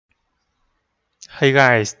Hey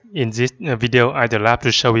guys, in this video I'd love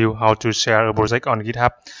to show you how to share a project on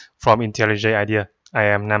GitHub from IntelliJ IDEA. I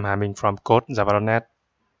am Nam Haming from code.java.net.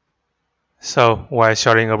 So while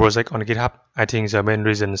sharing a project on GitHub, I think the main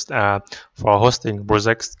reasons are for hosting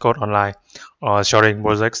projects code online, or sharing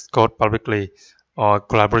projects code publicly, or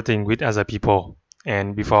collaborating with other people.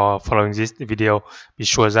 And before following this video, be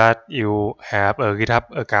sure that you have a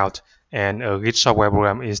GitHub account and a Git software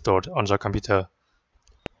program installed on your computer.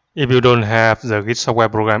 If you don't have the Git software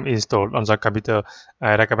program installed on the computer,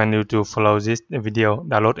 I recommend you to follow this video,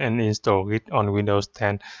 download and install Git on Windows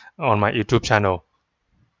 10 on my YouTube channel.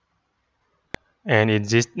 And in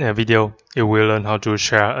this video, you will learn how to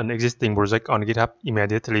share an existing project on GitHub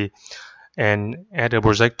immediately and add a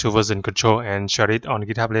project to version control and share it on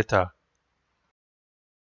GitHub later.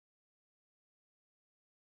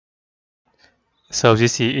 So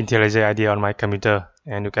this is IntelliJ IDEA on my computer,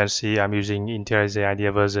 and you can see I'm using IntelliJ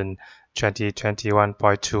IDEA version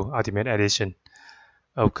 2021.2 Ultimate Edition.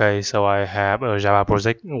 Okay, so I have a Java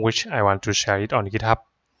project which I want to share it on GitHub.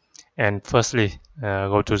 And firstly,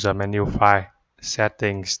 go to the menu File,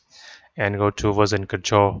 Settings, and go to Version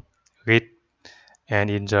Control, Git, and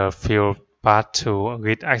in the field path to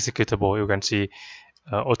Git executable, you can see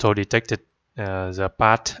auto-detected the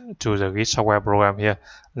path to the Git software program here.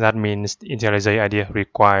 That means IntelliJ IDEA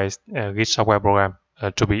requires a Git software program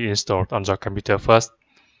to be installed on the computer first.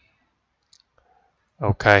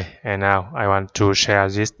 Okay, and now I want to share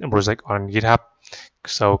this project on GitHub.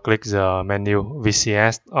 So click the menu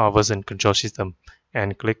VCS or Version Control System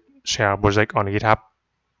and click Share Project on GitHub.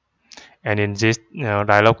 And in this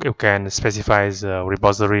dialog, you can specify the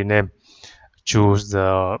repository name. Choose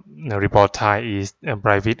the repo type is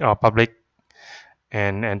private or public,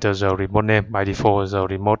 and enter the remote name. By default, the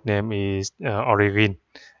remote name is origin,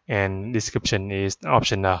 and description is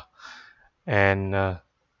optional. And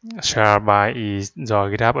share by is your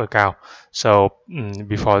GitHub account. So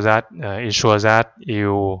before that, ensure that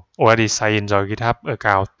you already sign in your GitHub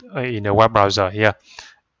account in a web browser here.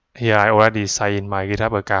 Here I already sign in my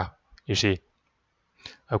GitHub account, you see.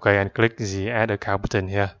 Okay, and click the Add Account button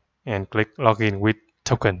here and click Login with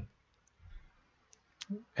Token.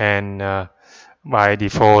 And by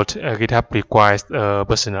default, GitHub requires a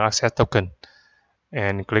personal access token.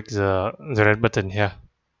 And click the red button here.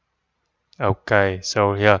 Okay,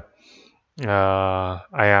 so here I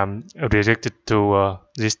am redirected to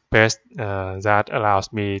this page that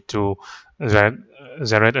allows me to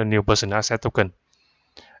generate a new personal access token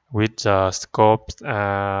with the scope,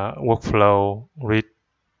 workflow, read,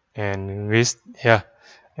 and list here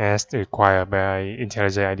as required by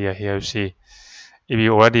IntelliJ IDEA. Here you see, if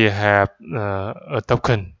you already have a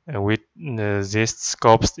token with these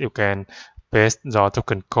scopes, you can paste the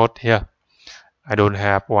token code here. I don't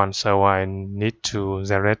have one, so I need to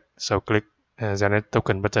generate. So click generate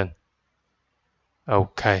token button.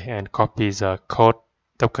 Okay, and copy the code,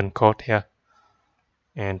 token code here,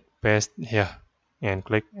 and paste here, and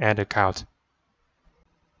click Add Account.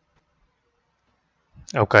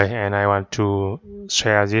 Okay, and I want to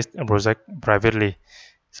share this project privately.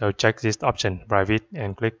 So check this option, private,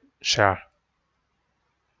 and click Share.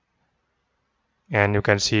 And you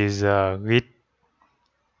can see the Git,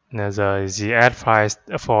 the add files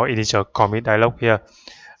for initial commit dialog here.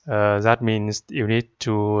 That means you need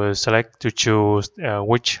to select to choose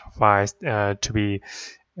which files to be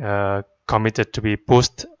committed to be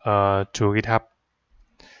pushed to GitHub.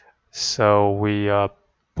 So we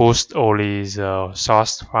pushed only the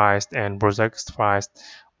source files and project files.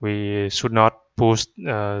 We should not push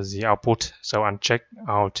the output, so uncheck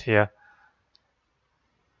out here.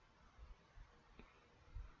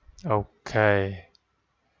 Okay,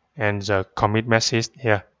 and the commit message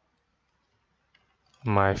here,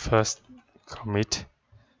 my first commit,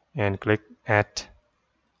 and click Add.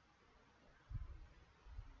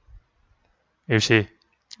 You see,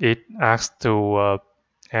 it asks to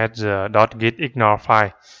add the .git ignore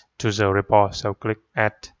file to the repo, so click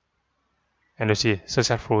Add. And you see,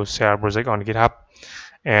 successful share project on GitHub.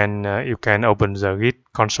 And you can open the Git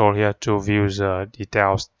console here to view the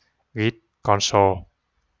details. Git console.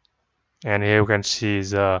 And here you can see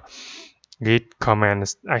the Git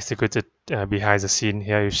commands executed behind the scene.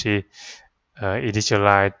 Here you see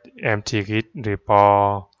initialize empty Git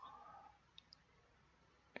repo,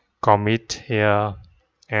 commit here,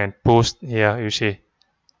 and push here, you see.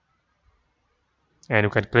 And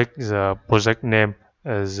you can click the project name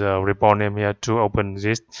as a repo name here to open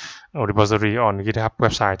this repository on GitHub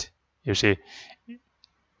website. You see,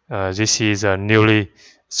 this is a newly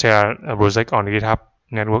shared project on GitHub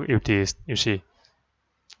network utils. You see,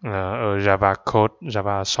 a Java code,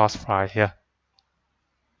 Java source file here.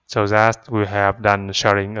 So that we have done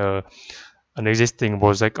sharing an existing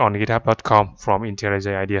project on github.com from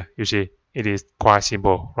IntelliJ IDEA. You see, it is quite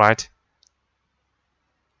simple, right?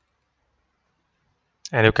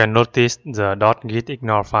 And you can notice the .git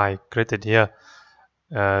ignore file created here.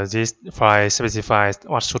 This file specifies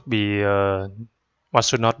what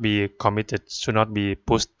should not be committed, should not be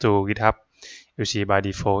pushed to GitHub. You see, by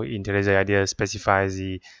default, IntelliJ IDEA specifies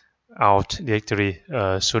the out directory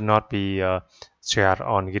should not be shared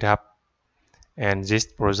on GitHub. And this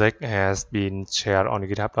project has been shared on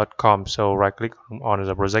github.com. So right click on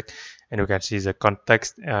the project and you can see the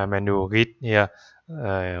context menu git here,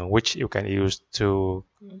 which you can use to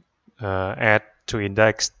add to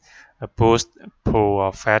index, post, pull,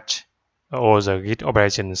 or fetch all the git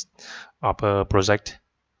operations of a project.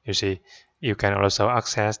 You see, you can also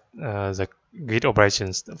access the git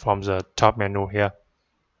operations from the top menu here.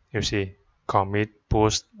 You see, commit,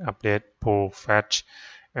 push, update, pull, fetch,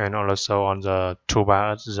 and also on the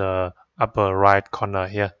toolbar at the upper right corner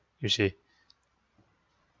here. You see.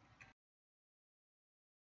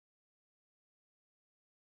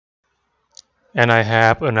 And I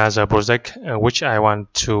have another project which I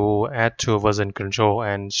want to add to version control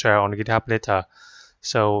and share on GitHub later.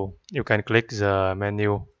 So you can click the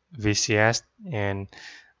menu VCS and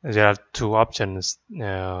there are two options.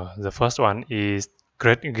 The first one is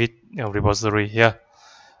create Git repository here.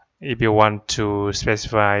 If you want to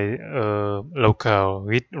specify a local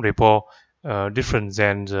Git repo different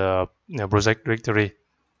than the project directory,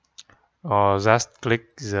 or just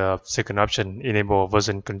click the second option, enable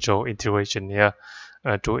version control integration here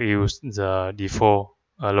to use the default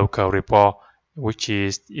local repo which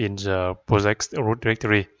is in the project's root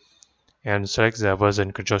directory, and select the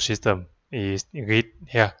version control system is Git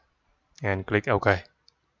here and click OK.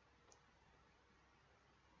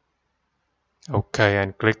 OK,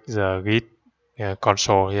 and click the Git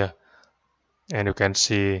console here, and you can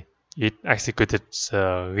see it executed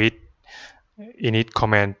the Git init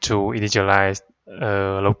command to initialize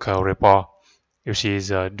a local repo. You see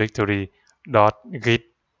the directory .git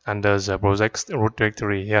under the project's root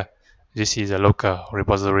directory here. This is a local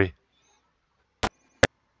repository.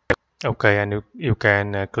 Okay, and you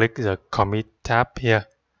can click the commit tab here,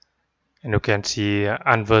 and you can see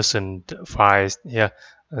unversioned files here.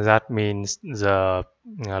 That means the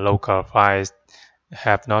local files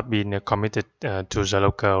have not been committed to the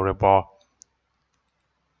local repo.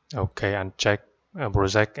 Okay, uncheck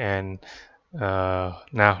project, and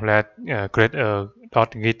now let's create a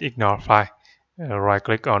 .git ignore file. Right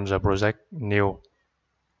click on the project, new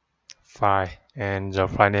file, and the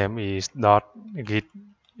file name is .git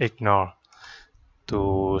ignore.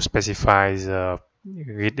 To specify the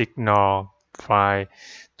git ignore file,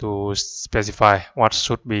 to specify what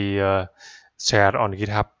should be shared on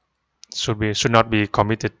GitHub, should not be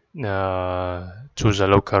committed to the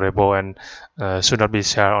local repo, and should not be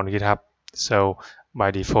shared on GitHub. So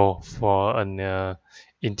by default, for an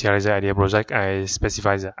IntelliJ IDEA project, I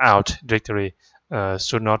specify the out directory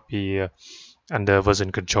should not be under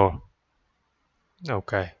version control.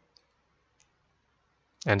 Okay,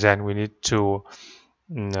 and then we need to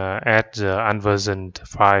add the unversioned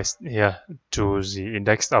files here to the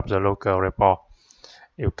index of the local repo.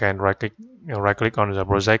 You can right click on the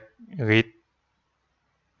project, git,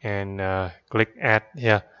 and click add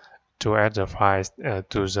here to add the files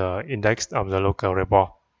to the index of the local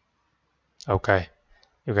repo. Okay,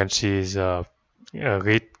 you can see the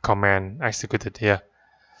git command executed here,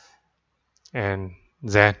 and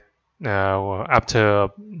then after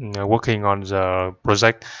working on the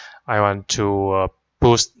project, I want to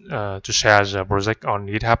push to share the project on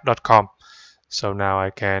github.com. So now I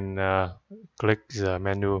can click the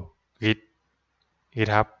menu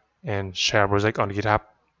GitHub and share project on GitHub.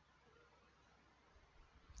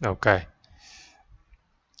 Okay,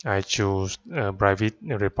 I choose private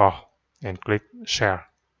repo and click share.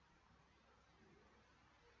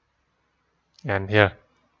 And here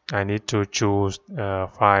I need to choose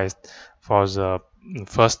files for the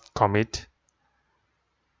first commit.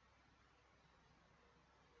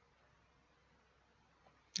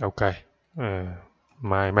 Okay,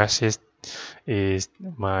 my message is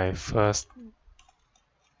my first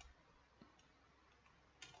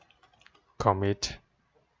commit.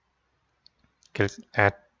 Click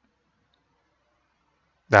add.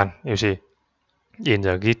 Done. You see, in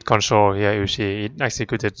the git console here, you see it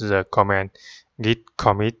executed the command git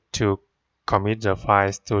commit to commit the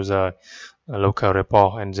files to the local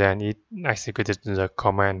repo, and then it executed the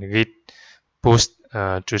command git push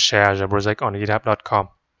to share the project on github.com.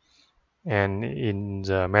 And in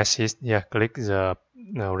the message here, click the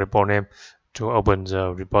repo name to open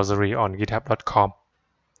the repository on github.com.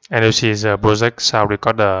 And you see the project shall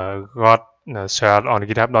recorder got shared on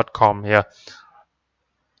github.com here.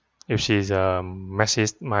 You see the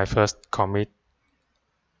message, my first commit,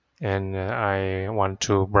 and I want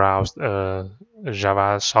to browse a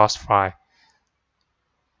Java source file.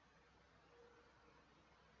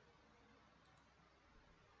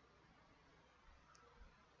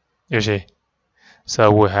 You see,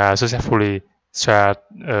 so we have successfully shared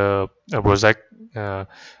a project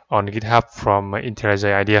on GitHub from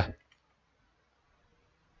IntelliJ IDEA.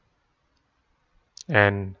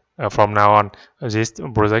 And from now on, this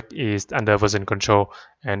project is under version control,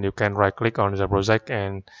 and you can right click on the project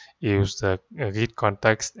and use the git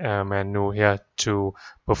context menu here to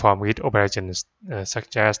perform git operations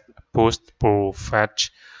such as push, pull,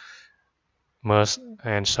 fetch, merge,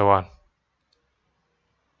 and so on.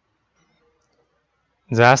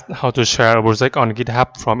 That's how to share a project on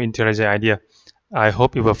GitHub from IntelliJ IDEA. I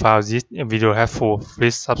hope you will find this video helpful.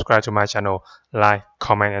 Please subscribe to my channel, like,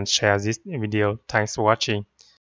 comment, and share this video. Thanks for watching.